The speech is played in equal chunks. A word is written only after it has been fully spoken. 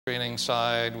screening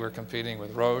side, we're competing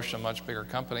with Roche, a much bigger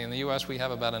company. In the US, we have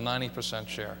about a 90%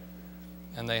 share,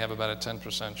 and they have about a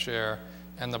 10% share,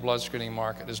 and the blood screening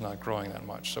market is not growing that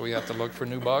much. So we have to look for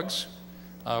new bugs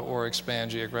or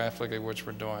expand geographically, which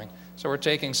we're doing. So we're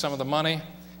taking some of the money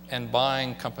and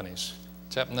buying companies.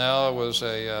 Tepnell was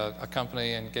a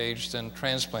company engaged in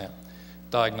transplant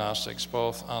diagnostics,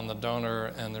 both on the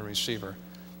donor and the receiver.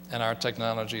 And our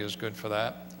technology is good for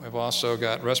that. We've also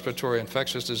got respiratory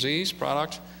infectious disease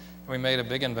product. We made a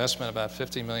big investment, about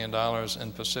 $50 million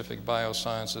in Pacific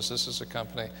Biosciences. This is a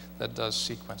company that does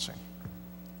sequencing.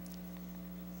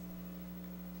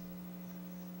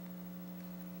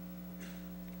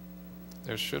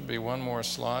 There should be one more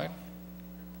slide.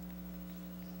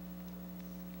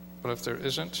 But if there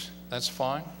isn't, that's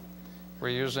fine. We're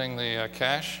using the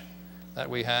cash that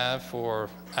we have for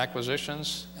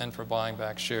acquisitions and for buying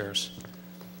back shares.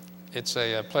 It's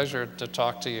a pleasure to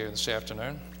talk to you this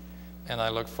afternoon, and I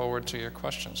look forward to your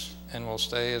questions. And we'll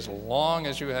stay as long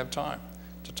as you have time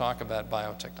to talk about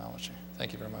biotechnology.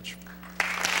 Thank you very much.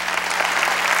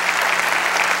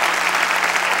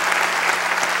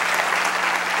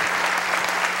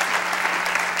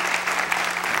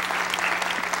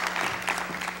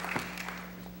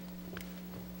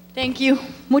 Thank you.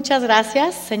 Muchas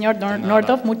gracias, señor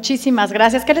Nordhoff. Muchísimas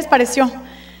gracias. ¿Qué les pareció?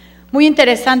 Muy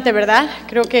interesante, ¿verdad?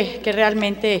 Creo que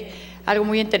realmente algo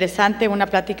muy interesante, una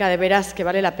plática de veras que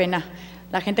vale la pena.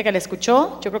 La gente que la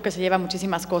escuchó, yo creo que se lleva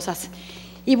muchísimas cosas.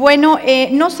 Y bueno,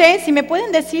 no sé si me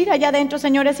pueden decir allá adentro,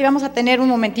 señores, si vamos a tener un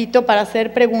momentito para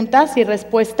hacer preguntas y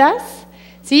respuestas.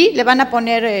 ¿Sí? Le van a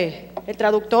poner el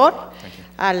traductor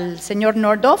al señor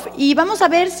Nordhoff y vamos a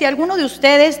ver si alguno de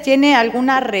ustedes tiene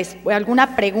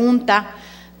alguna pregunta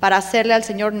para hacerle al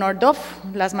señor Nordhoff.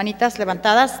 Las manitas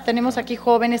levantadas. Tenemos aquí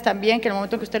jóvenes también, que en el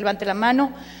momento que usted levante la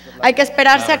mano, hay que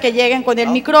esperarse a que lleguen con el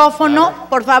micrófono.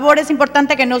 Por favor, es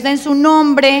importante que nos den su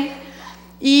nombre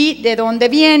y de dónde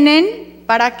vienen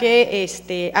para que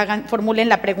formulen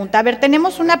la pregunta. A ver,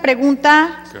 tenemos una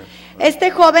pregunta.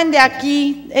 Este joven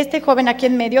aquí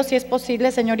en medio, si es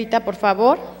posible, señorita, por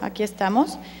favor. Aquí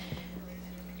estamos.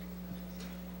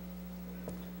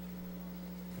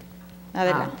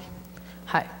 Adelante.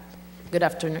 Hi, good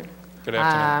afternoon. Good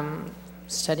afternoon. I'm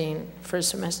studying first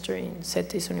semester in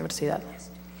CETIS Universidad,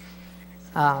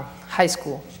 high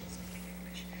school.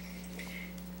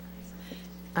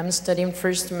 I'm studying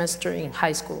first semester in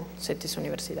high school, CETIS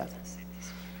Universidad.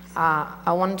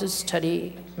 I want to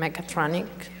study mechatronic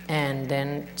and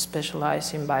then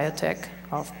specialize in biotech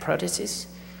of prostheses.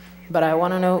 But I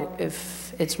want to know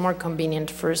if it's more convenient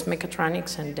first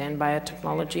mechatronics and then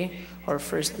biotechnology, or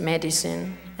first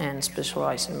medicine and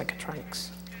specialize in mechatronics,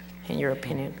 in your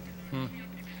opinion?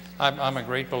 I'm a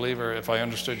great believer, if I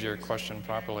understood your question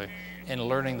properly, in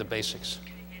learning the basics.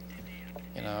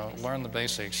 You know, learn the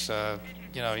basics.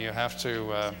 You know, you have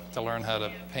to learn how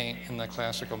to paint in the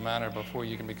classical manner before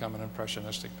you can become an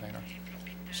impressionistic painter.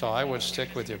 So I would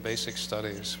stick with your basic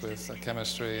studies with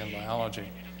chemistry and biology,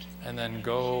 and then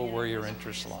go where your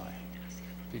interests lie,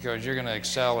 because you're going to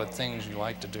excel at things you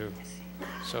like to do.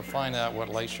 So find out what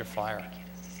lights your fire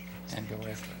and go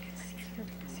after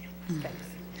it.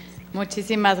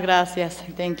 Muchísimas gracias.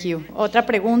 Thank you. Otra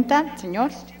pregunta,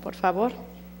 señor, por favor.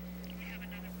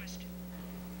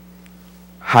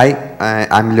 Hi,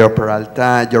 I'm Leo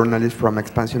Peralta, journalist from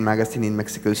Expansion Magazine in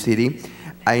Mexico City.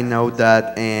 I know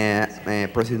that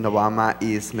President Obama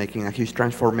is making a huge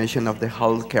transformation of the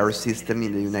healthcare system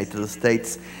in the United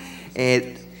States.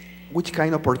 Which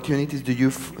kind of opportunities do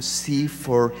you see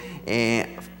for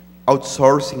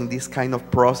outsourcing this kind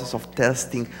of process of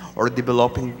testing or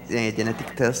developing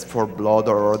genetic tests for blood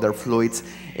or other fluids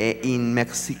in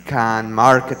Mexican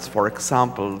markets, for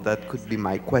example? That could be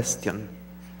my question.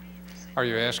 Are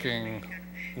you asking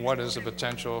what is the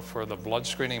potential for the blood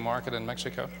screening market in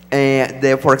Mexico?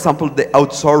 For example, the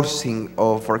outsourcing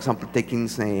of, for example, taking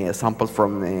samples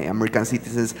from American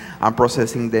citizens and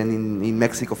processing them in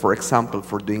Mexico, for example,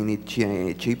 for doing it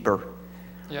cheaper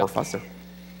or faster.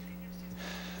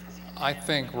 I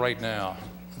think right now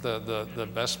the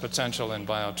best potential in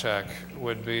biotech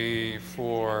would be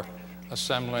for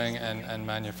assembling and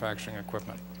manufacturing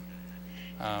equipment.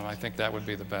 I think that would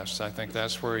be the best. I think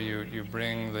that's where you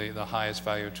bring the highest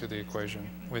value to the equation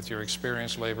with your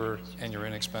experienced labor and your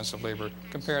inexpensive labor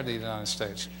compared to the United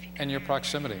States, and your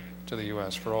proximity to the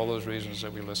US for all those reasons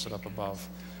that we listed up above.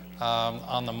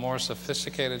 On the more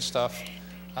sophisticated stuff,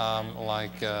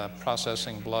 like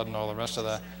processing blood and all the rest of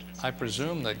that, I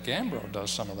presume that Gambro does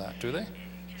some of that, do they?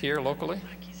 Here locally?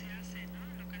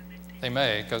 They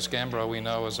may, because Gambro we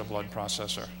know is a blood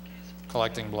processor,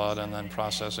 collecting blood and then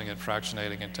processing it,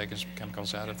 fractionating it, taking some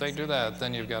chemicals out. If they do that,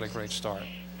 then you've got a great start.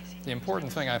 The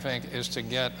important thing, I think, is to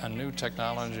get a new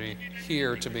technology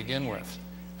here to begin with,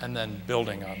 and then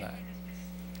building on that.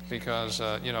 Because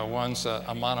you know, once a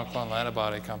monoclonal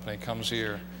antibody company comes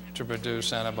here to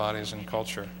produce antibodies in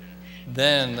culture,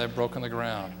 then they've broken the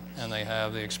ground, and they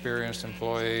have the experienced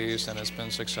employees, and it's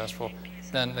been successful,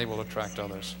 then they will attract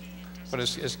others. But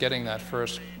it's getting that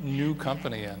first new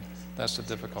company in. That's the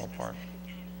difficult part.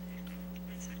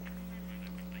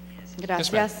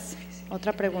 Gracias. Yes,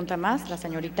 Otra pregunta más, la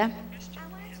señorita.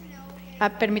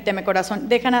 Permíteme, corazón.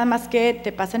 Deja nada más que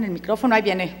te pasen el micrófono. Ahí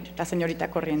viene la señorita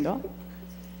corriendo.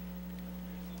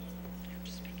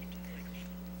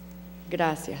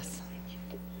 Gracias.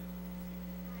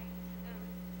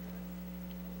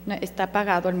 ¿Está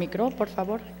apagado el micro, por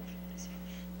favor?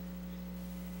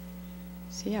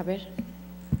 Sí, a ver.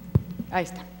 Ahí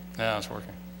está. Yeah, it's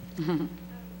working.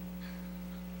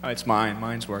 Oh, it's mine.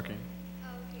 Mine's working.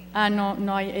 No,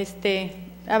 no hay,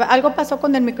 algo pasó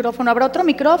con el micrófono. ¿Habrá otro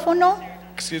micrófono?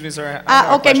 Excuse me, sir. I have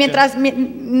a Ok, question. mientras,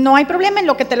 no hay problema en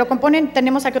lo que te lo componen,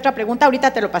 tenemos aquí otra pregunta,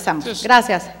 ahorita te lo pasamos. Just-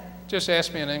 Gracias. Just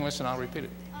ask me in English and I'll repeat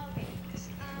it. Okay.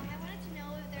 I wanted to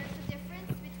know if there's a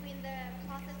difference between the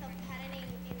process of patenting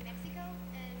in Mexico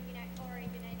and or in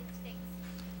the United States.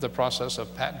 The process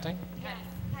of patenting. Yes.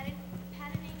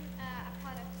 Patenting a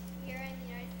product here in the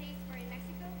United States or in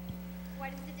Mexico. What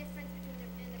is the difference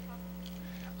between the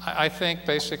process? I think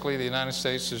basically the United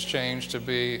States has changed to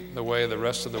be the way the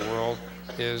rest of the world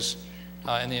is.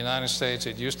 In the United States,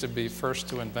 it used to be first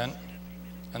to invent,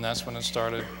 and that's when it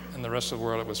started. In the rest of the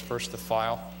world, it was first to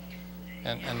file,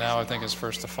 and now I think it's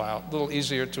first to file. A little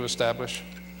easier to establish.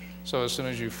 So as soon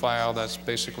as you file, that's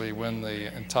basically when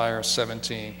the entire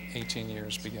 17, 18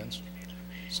 years begins.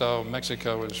 So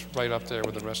Mexico is right up there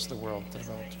with the rest of the world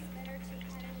developed. Better to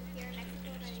patent here in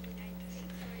Mexico than in the United States,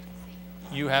 or is it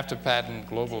the same? You have to patent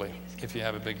globally if you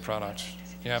have a big product.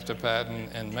 You have to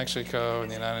patent in Mexico, in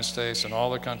the United States, and all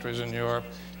the countries in Europe,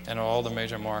 and all the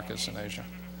major markets in Asia.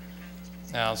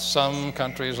 Now, some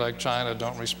countries like China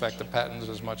don't respect the patents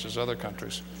as much as other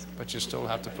countries, but you still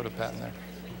have to put a patent there.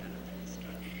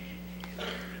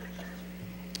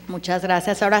 Muchas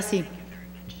gracias. Ahora sí.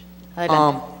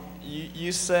 Adelante.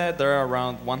 You said there are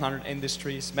around 100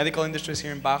 industries, medical industries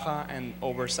here in Baja, and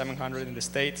over 700 in the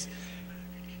States.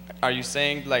 Are you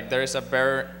saying like there is a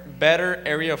better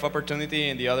area of opportunity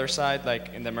in the other side, like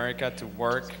in America, to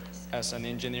work as an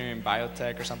engineer in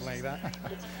biotech or something like that?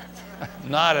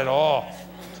 Not at all.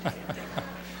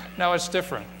 No, it's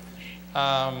different.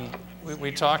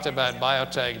 We talked about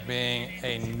biotech being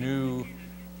a new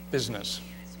business,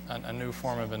 a new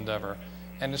form of endeavor.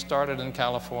 And it started in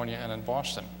California and in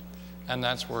Boston. And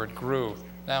that's where it grew.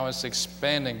 Now it's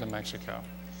expanding to Mexico.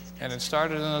 And it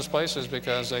started in those places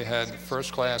because they had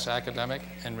first-class academic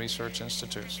and research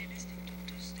institutes.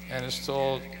 And it's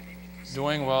still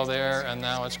doing well there, and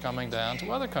now it's coming down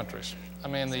to other countries. I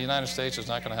mean, the United States is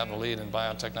not going to have the lead in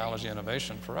biotechnology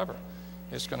innovation forever.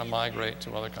 It's going to migrate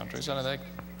to other countries. And I think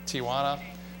Tijuana,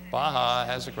 Baja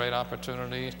has a great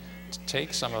opportunity to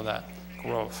take some of that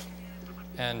growth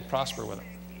and prosper with it.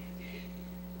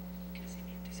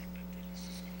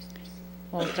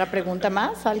 ¿Otra pregunta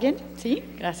más? ¿Alguien? Sí,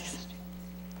 gracias.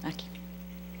 Aquí.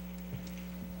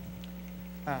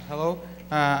 Hello,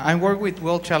 I work with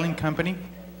Will Challenge Company.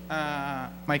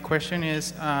 My question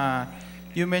is,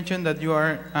 you mentioned that you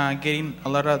are getting a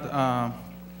lot of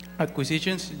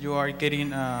acquisitions. You are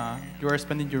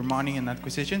spending your money in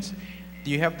acquisitions.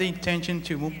 Do you have the intention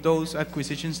to move those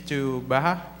acquisitions to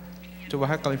Baja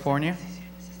California?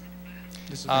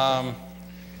 This is my question.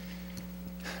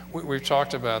 We've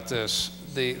talked about this.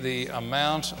 The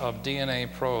amount of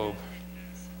DNA probe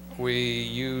we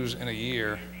use in a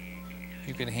year,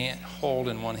 you can hold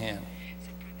in one hand.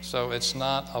 So it's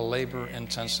not a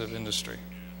labor-intensive industry.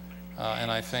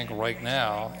 And I think right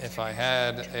now, if I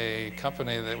had a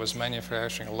company that was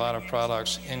manufacturing a lot of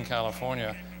products in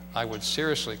California, I would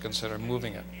seriously consider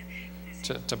moving it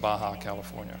to Baja,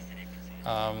 California.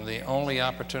 The only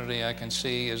opportunity I can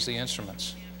see is the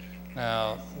instruments.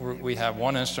 Now, we have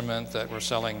one instrument that we're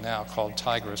selling now called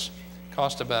Tigris.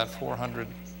 Cost about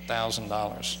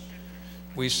 $400,000.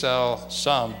 We sell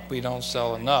some, we don't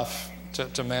sell enough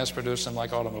to mass produce them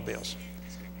like automobiles.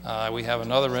 We have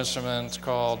another instrument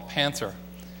called Panther.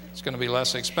 It's going to be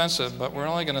less expensive, but we're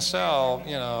only going to sell,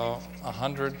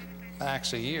 100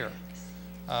 max a year.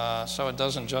 So it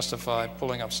doesn't justify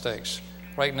pulling up stakes.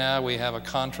 Right now, we have a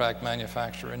contract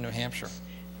manufacturer in New Hampshire.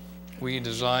 We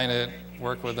design it,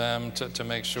 work with them to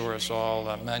make sure it's all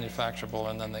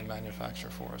manufacturable, and then they manufacture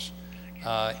for us.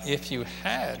 If you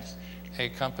had a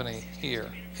company here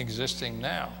existing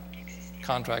now,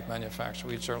 contract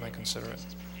manufacturer, we'd certainly consider it.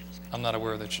 I'm not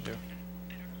aware that you do.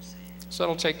 So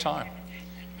it'll take time.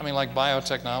 I mean, like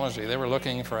biotechnology, they were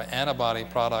looking for antibody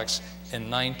products in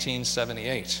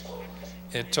 1978.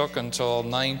 It took until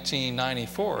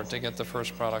 1994 to get the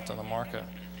first product on the market.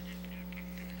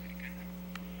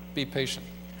 Be patient.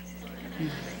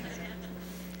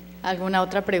 ¿Alguna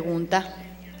otra pregunta?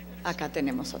 Acá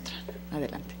tenemos otra.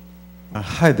 Adelante.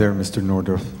 Hi there, Mr.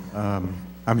 Nordhoff.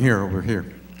 I'm here, over here.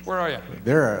 Where are you?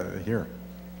 There, here.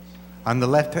 On the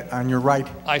left, on your right.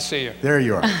 I see you. There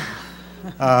you are.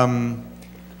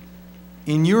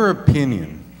 In your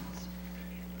opinion,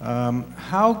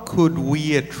 how could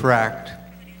we attract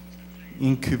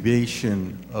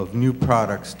incubation of new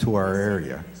products to our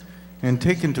area? And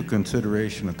take into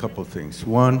consideration a couple of things.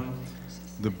 One,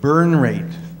 the burn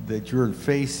rate that you're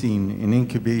facing in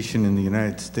incubation in the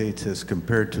United States as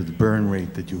compared to the burn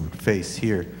rate that you would face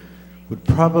here would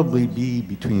probably be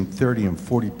between 30 and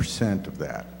 40% of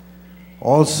that.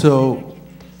 Also,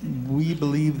 we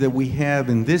believe that we have,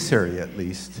 in this area at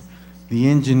least, the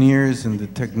engineers and the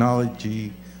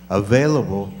technology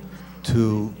available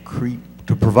to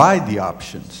provide the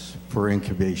options for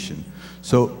incubation.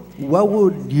 So what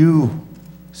would you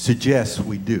suggest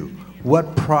we do?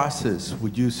 What process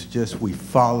would you suggest we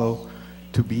follow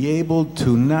to be able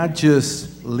to not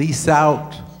just lease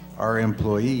out our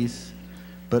employees,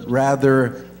 but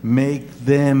rather make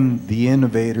them the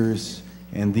innovators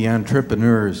and the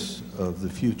entrepreneurs of the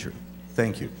future?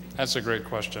 Thank you. That's a great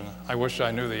question. I wish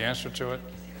I knew the answer to it.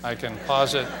 I can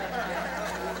pause it.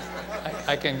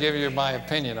 I can give you my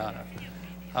opinion on it.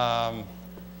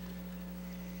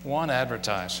 One,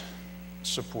 advertise,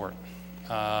 support.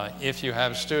 If you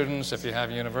have students, if you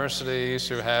have universities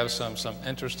who have some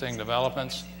interesting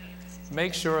developments,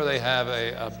 make sure they have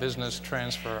a business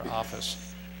transfer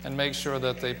office and make sure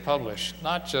that they publish,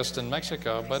 not just in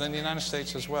Mexico, but in the United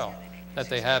States as well, that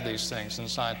they have these things in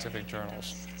scientific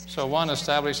journals. So one,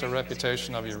 establish a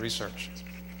reputation of your research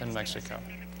in Mexico.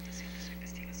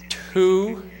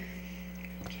 Two,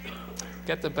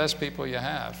 get the best people you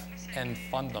have and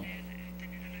fund them.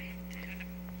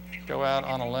 Go out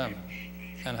on a limb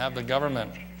and have the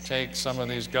government take some of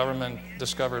these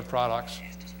government-discovered products,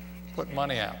 put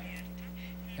money out,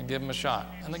 and give them a shot.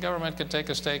 And the government can take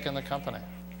a stake in the company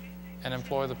and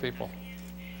employ the people.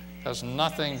 Because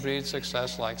nothing breeds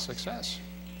success like success.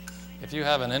 If you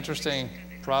have an interesting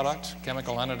product,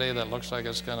 chemical entity that looks like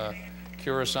it's going to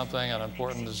cure something, an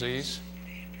important disease,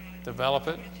 develop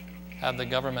it, have the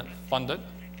government fund it,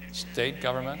 state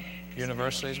government,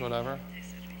 universities, whatever,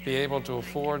 be able to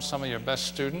afford some of your best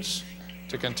students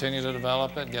to continue to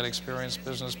develop it, get experienced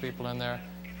business people in there,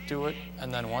 do it,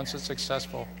 and then once it's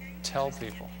successful, tell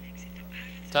people.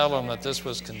 Tell them that this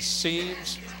was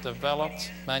conceived,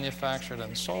 developed, manufactured,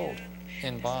 and sold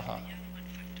in Baja,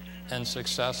 and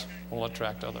success will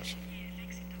attract others.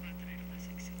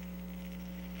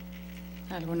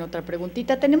 ¿Alguna otra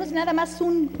preguntita? Tenemos nada más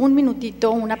un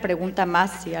minutito, una pregunta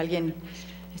más, si alguien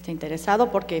está interesado,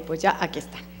 porque pues ya aquí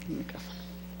está el micrófono.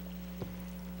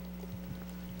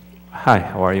 Hi,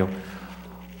 how are you?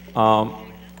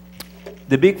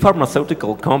 The big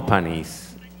pharmaceutical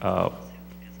companies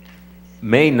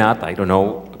may not, I don't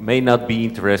know, may not be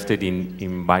interested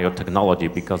in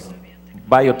biotechnology because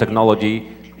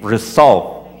biotechnology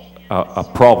resolve a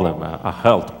problem, a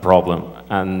health problem,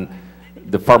 and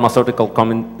the pharmaceutical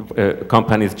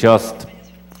companies just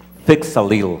fix a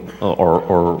little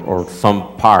or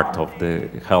some part of the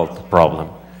health problem.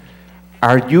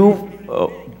 Are you,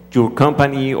 your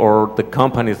company or the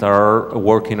companies that are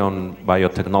working on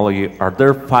biotechnology, are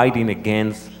they fighting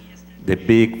against the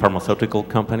big pharmaceutical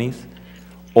companies?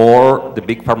 Or the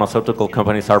big pharmaceutical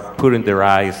companies are putting their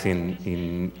eyes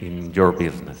in your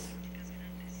business?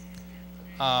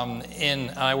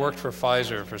 I worked for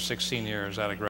Pfizer for 16 years out of